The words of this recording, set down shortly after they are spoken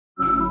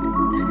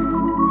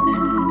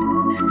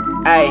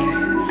Ayy,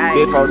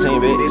 big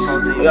 14, bitch.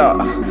 Yeah,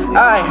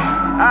 ayy.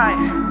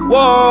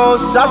 Whoa,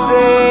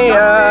 saucy,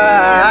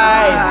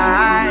 ayy.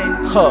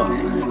 Huh,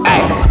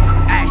 ayy.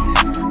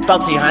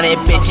 1400,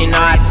 bitch, you know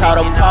I told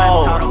the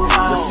pole.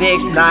 The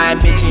 6'9",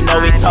 bitch, you know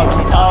we told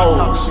the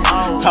poles.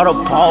 Told the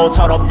pole,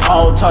 told the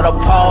pole, told the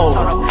pole.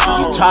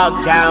 You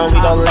talk down, we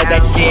gon' let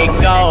that shit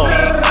go.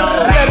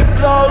 Let it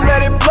blow,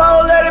 let it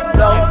blow, let it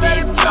blow.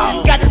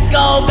 Got the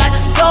scope, got the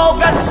scope,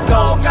 got the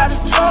scope, got the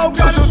scope.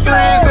 2 to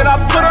 3s and I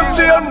put them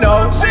to your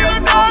nose.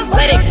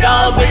 Let it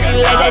go, bitch,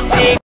 you let that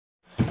shit.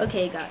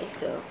 Okay, guys,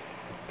 so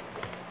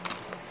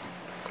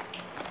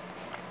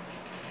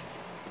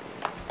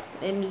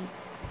let me.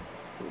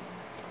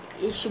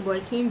 It's your boy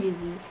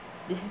Kenjizzy.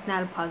 This is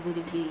not a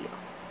positive video.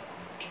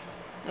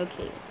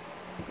 Okay,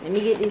 let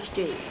me get this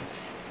straight.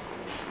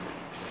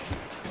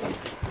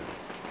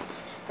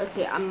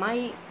 Okay, I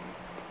might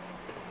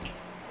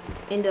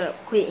end up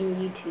quitting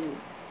YouTube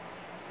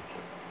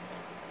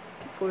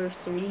for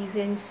some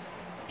reasons.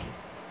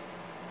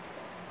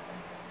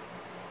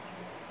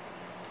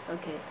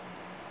 Okay,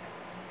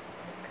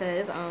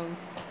 cause I'm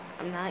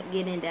not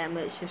getting that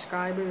much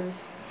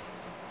subscribers.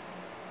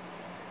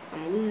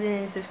 I'm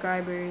losing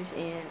subscribers,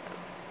 and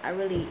I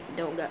really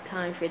don't got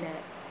time for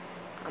that.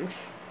 I'm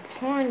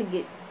trying to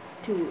get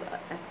to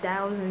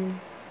 1,000,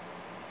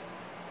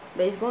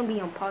 but it's gonna be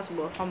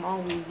impossible if I'm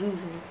always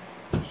losing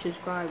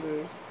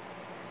subscribers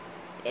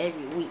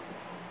every week.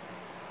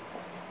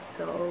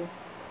 So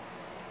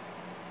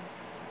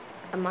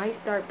I might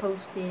start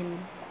posting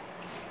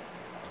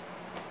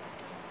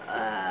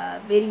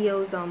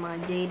videos on my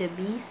Jada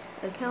Beast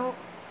account.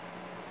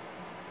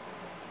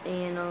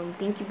 And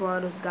thank you for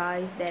all those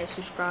guys that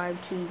subscribe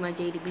to my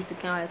Jada Beast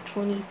account. I have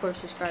 24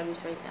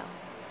 subscribers right now.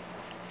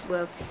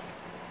 Well,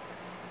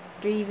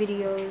 3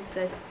 videos,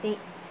 I think.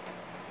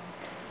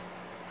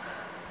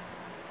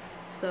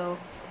 So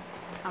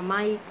I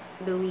might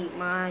delete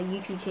my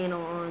YouTube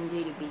channel on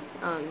Jada Beast,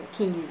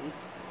 Kenjizzy.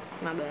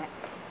 My bad.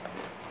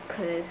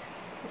 Cause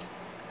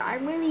I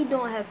really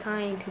don't have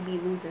time to be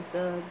losing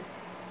subs.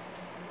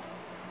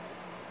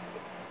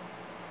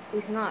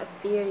 It's not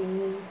fair to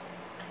me.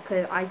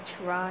 Cause I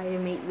try to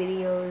make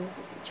videos,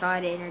 try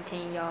to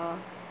entertain y'all.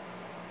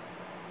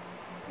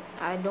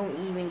 I don't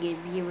even get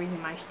viewers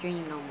in my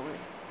stream no more.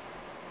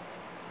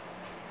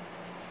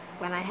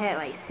 When I had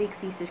like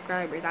 60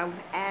 subscribers, I was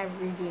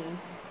averaging,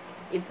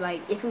 if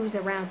it was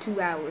around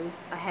 2 hours,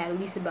 I had at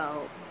least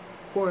about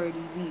 40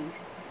 views.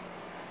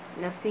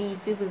 Now see,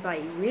 if it was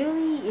like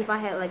really, if I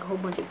had like a whole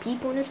bunch of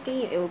people in the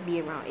stream, it would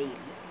be around 80.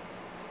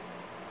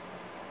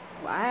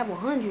 Well, I have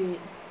 100.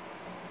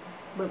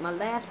 But my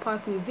last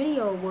popular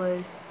video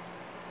was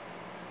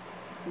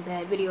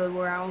that video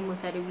where I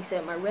almost had to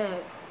reset my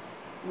rep,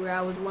 where I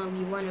was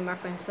 1v1 my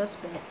friend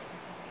Suspect.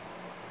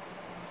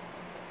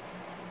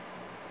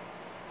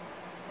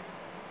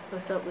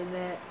 What's up with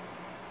that?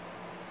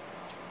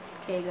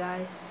 Okay,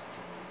 guys,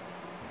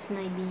 this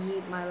might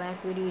be my last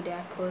video that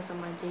I post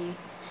on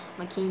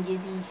my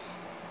Kenjizzy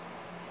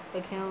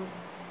account.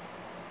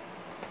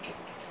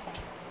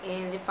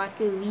 And if I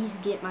could at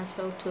least get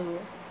myself to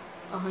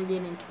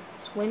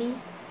 120,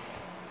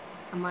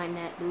 I might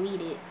not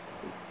delete it.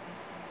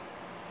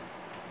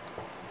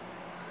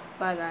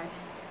 Bye,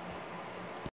 guys.